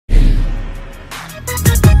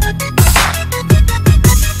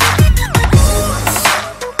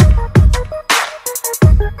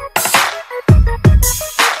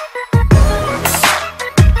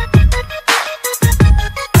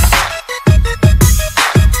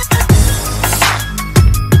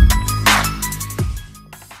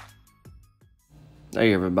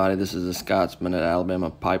Hey everybody, this is the Scotsman at Alabama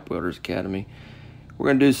Pipe Welders Academy. We're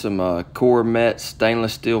going to do some CorMet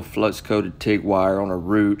stainless steel flux coated TIG wire on a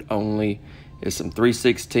root only. It's some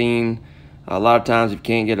 316. A lot of times if you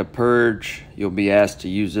can't get a purge, you'll be asked to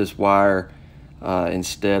use this wire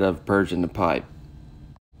instead of purging the pipe.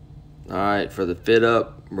 Alright, for the fit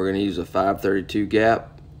up, we're going to use a 532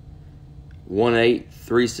 gap, 1/8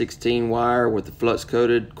 316 wire with the flux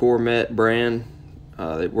coated CorMet brand.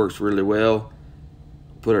 It works really well.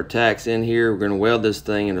 Put our tacks in here. We're going to weld this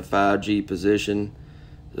thing in a 5G position.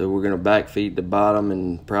 So we're going to back feed the bottom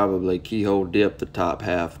and probably keyhole dip the top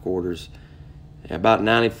half quarters. About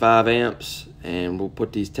 95 amps, and we'll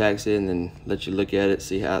put these tacks in and let you look at it,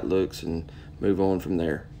 see how it looks, and move on from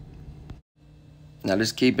there. Now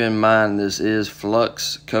just keep in mind this is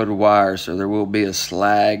flux coated wire, so there will be a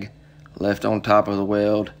slag left on top of the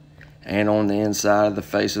weld and on the inside of the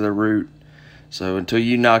face of the root. So until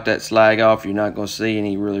you knock that slag off, you're not going to see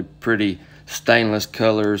any really pretty stainless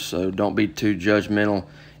colors, so don't be too judgmental.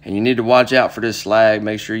 And you need to watch out for this slag.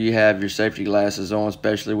 Make sure you have your safety glasses on,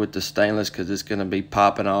 especially with the stainless, because it's going to be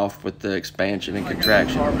popping off with the expansion and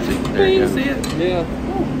contraction. See, there you go. See it? Yeah.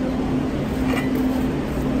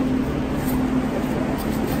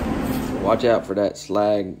 Watch out for that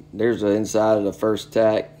slag. There's the inside of the first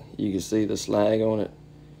tack. You can see the slag on it.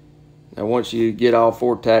 Now once you get all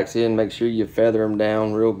 4 tacks in, make sure you feather them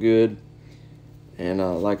down real good. And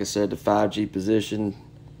like I said, the 5G position,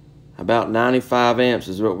 about 95 amps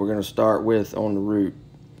is what we're going to start with on the root.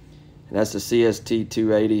 And that's the CST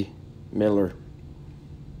 280 Miller.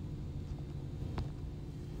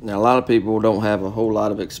 Now a lot of people don't have a whole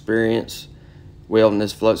lot of experience welding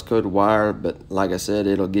this flux coated wire, but like I said,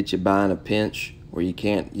 it'll get you by in a pinch where you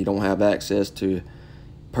don't have access to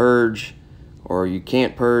purge, or you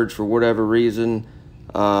can't purge for whatever reason.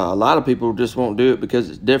 A lot of people just won't do it because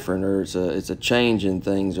it's different, or it's a change in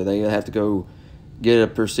things, or they have to go get a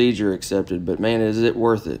procedure accepted. But man, is it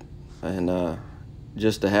worth it? And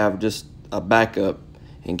just to have just a backup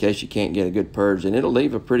in case you can't get a good purge, and it'll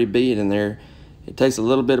leave a pretty bead in there. It takes a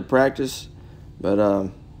little bit of practice, but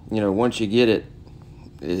you know, once you get it,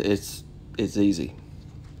 it's easy.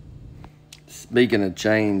 Speaking of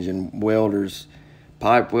change and welders,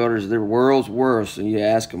 pipe welders, they're world's worst, and you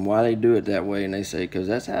ask them why they do it that way, and they say, because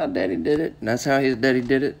that's how daddy did it, and that's how his daddy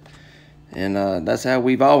did it, and that's how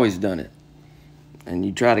we've always done it. And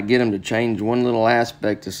you try to get them to change one little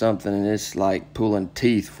aspect of something, and it's like pulling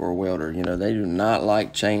teeth for a welder. You know, they do not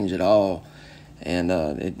like change at all. And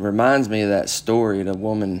it reminds me of that story. The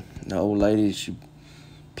woman, the old lady, she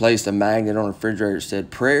placed a magnet on the refrigerator that said,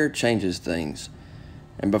 "Prayer changes things."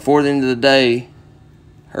 And before the end of the day,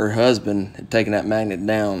 her husband had taken that magnet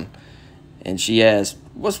down, and she asked,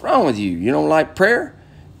 "What's wrong with you? You don't like prayer?"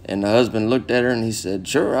 And the husband looked at her and he said,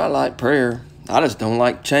 "Sure, I like prayer. I just don't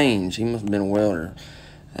like change." He must have been a welder.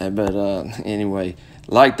 But anyway,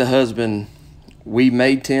 like the husband, we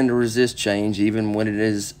may tend to resist change even when it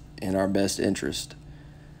is in our best interest,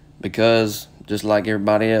 because just like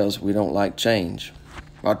everybody else, we don't like change.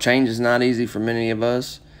 While change is not easy for many of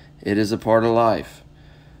us, it is a part of life.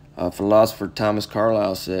 Philosopher Thomas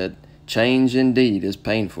Carlyle said, "Change indeed is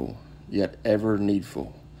painful, yet ever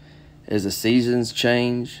needful. As the seasons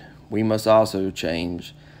change, we must also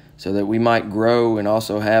change, so that we might grow and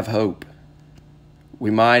also have hope."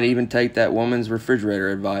 We might even take that woman's refrigerator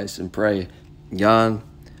advice and pray, "God,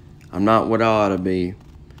 I'm not what I ought to be,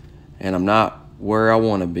 and I'm not where I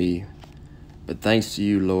want to be, but thanks to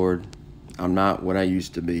you, Lord, I'm not what I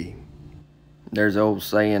used to be." There's an old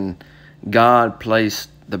saying, God placed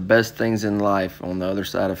the best things in life on the other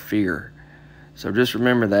side of fear. So just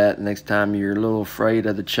remember that next time you're a little afraid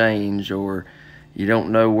of the change, or you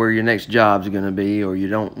don't know where your next job's going to be, or you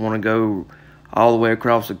don't want to go all the way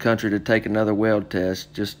across the country to take another weld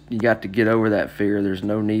test. Just, you got to get over that fear. There's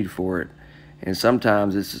no need for it. And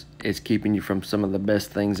sometimes it's keeping you from some of the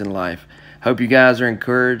best things in life. Hope you guys are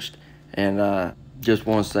encouraged, and just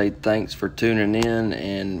want to say thanks for tuning in,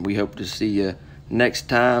 and we hope to see you next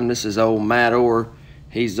time. This is old Matt Orr.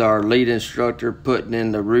 He's our lead instructor putting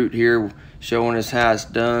in the root here, showing us how it's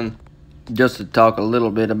done. Just to talk a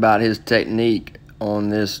little bit about his technique on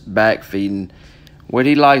this back feeding. What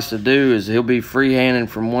he likes to do is he'll be freehanding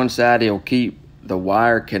from one side. He'll keep the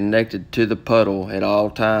wire connected to the puddle at all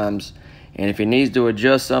times. And if he needs to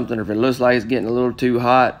adjust something, or if it looks like it's getting a little too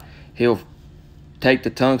hot, he'll take the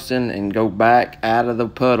tungsten and go back out of the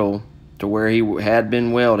puddle to where he had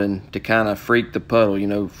been welding to kind of freak the puddle, you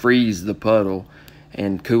know, freeze the puddle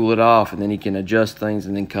and cool it off, and then he can adjust things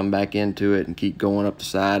and then come back into it and keep going up the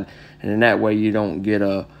side. And in that way you don't get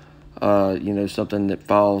a you know, something that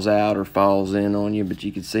falls out or falls in on you. But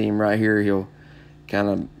you can see him right here. He'll kind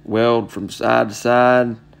of weld from side to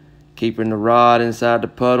side, keeping the rod inside the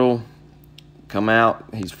puddle. Come out,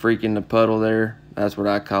 he's freaking the puddle there. That's what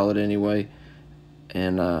I call it anyway.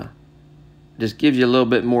 And just gives you a little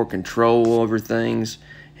bit more control over things.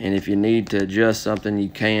 And if you need to adjust something, you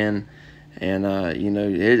can. And you know,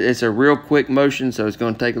 it's a real quick motion, so it's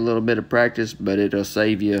going to take a little bit of practice, but it'll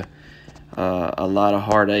save you a lot of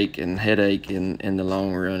heartache and headache in the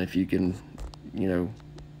long run if you can, you know,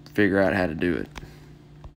 figure out how to do it.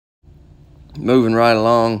 Moving right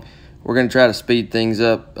along, we're going to try to speed things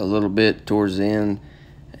up a little bit towards the end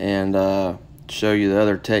and show you the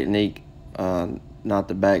other technique, not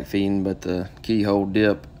the back feeding, but the keyhole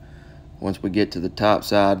dip once we get to the top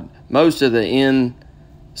side. Most of the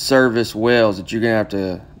in-service welds that you're going to have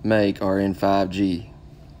to make are in 5G.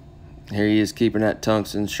 Here he is keeping that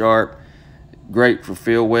tungsten sharp. Great for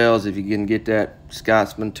field welds if you can get that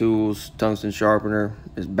Scotsman Tools tungsten sharpener.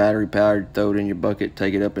 It's battery powered. Throw it in your bucket,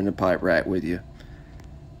 take it up in the pipe rack with you.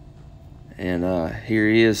 And here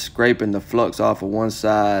he is scraping the flux off of one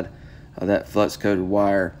side of that flux coated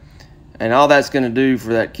wire. And all that's going to do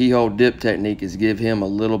for that keyhole dip technique is give him a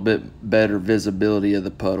little bit better visibility of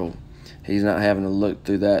the puddle. He's not having to look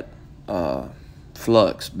through that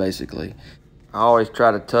flux, basically. I always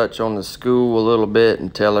try to touch on the school a little bit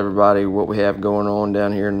and tell everybody what we have going on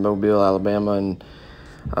down here in Mobile, Alabama.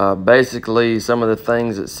 And basically, some of the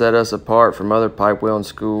things that set us apart from other pipe welding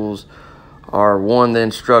schools are: 1, the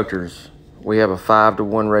instructors. We have a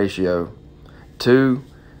 5-to-1 ratio. 2,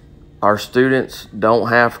 our students don't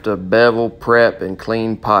have to bevel, prep, and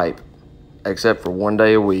clean pipe except for 1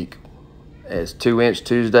 day a week. It's 2-inch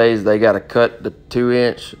Tuesdays. They got to cut the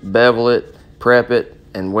 2-inch, bevel it, prep it,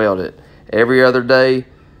 and weld it. Every other day,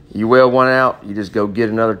 you weld one out, you just go get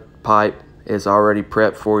another pipe. It's already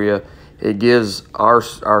prepped for you. It gives our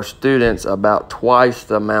students about twice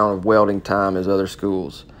the amount of welding time as other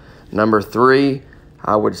schools. Number 3,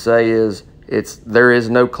 I would say, is there is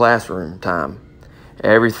no classroom time.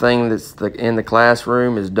 Everything that's in the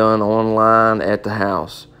classroom is done online at the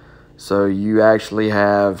house. So you actually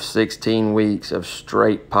have 16 weeks of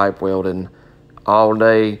straight pipe welding all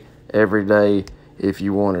day, every day, if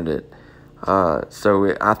you wanted it.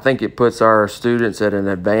 So I think it puts our students at an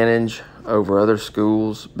advantage over other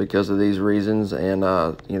schools because of these reasons. And,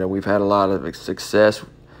 you know, we've had a lot of success.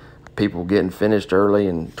 People getting finished early.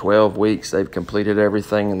 In 12 weeks, they've completed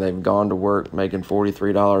everything and they've gone to work making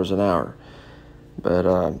 $43 an hour. But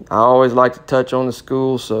I always like to touch on the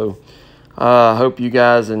school, so I hope you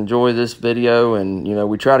guys enjoy this video. And, you know,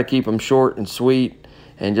 we try to keep them short and sweet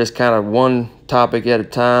and just kind of one topic at a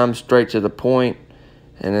time, straight to the point.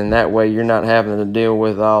 And then that way you're not having to deal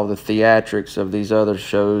with all the theatrics of these other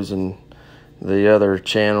shows and the other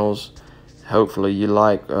channels. Hopefully you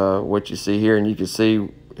like what you see here, and you can see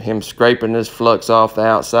him scraping this flux off the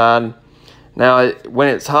outside. Now, when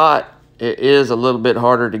it's hot, it is a little bit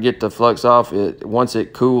harder to get the flux off. Once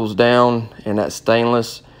it cools down in that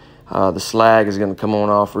stainless, the slag is going to come on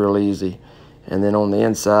off real easy. And then on the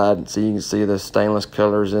inside, so you can see the stainless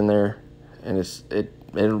colors in there, and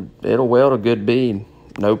it'll weld a good bead.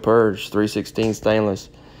 No Purge, 316 stainless.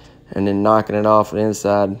 And then knocking it off the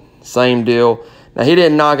inside, same deal. Now, he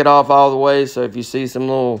didn't knock it off all the way, so if you see some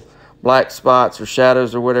little black spots or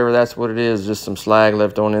shadows or whatever, that's what it is, just some slag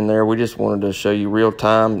left on in there. We just wanted to show you real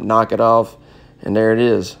time, knock it off, and there it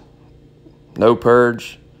is. No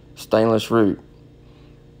Purge, stainless root.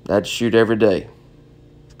 That'd shoot every day.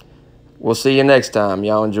 We'll see you next time.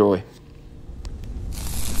 Y'all enjoy.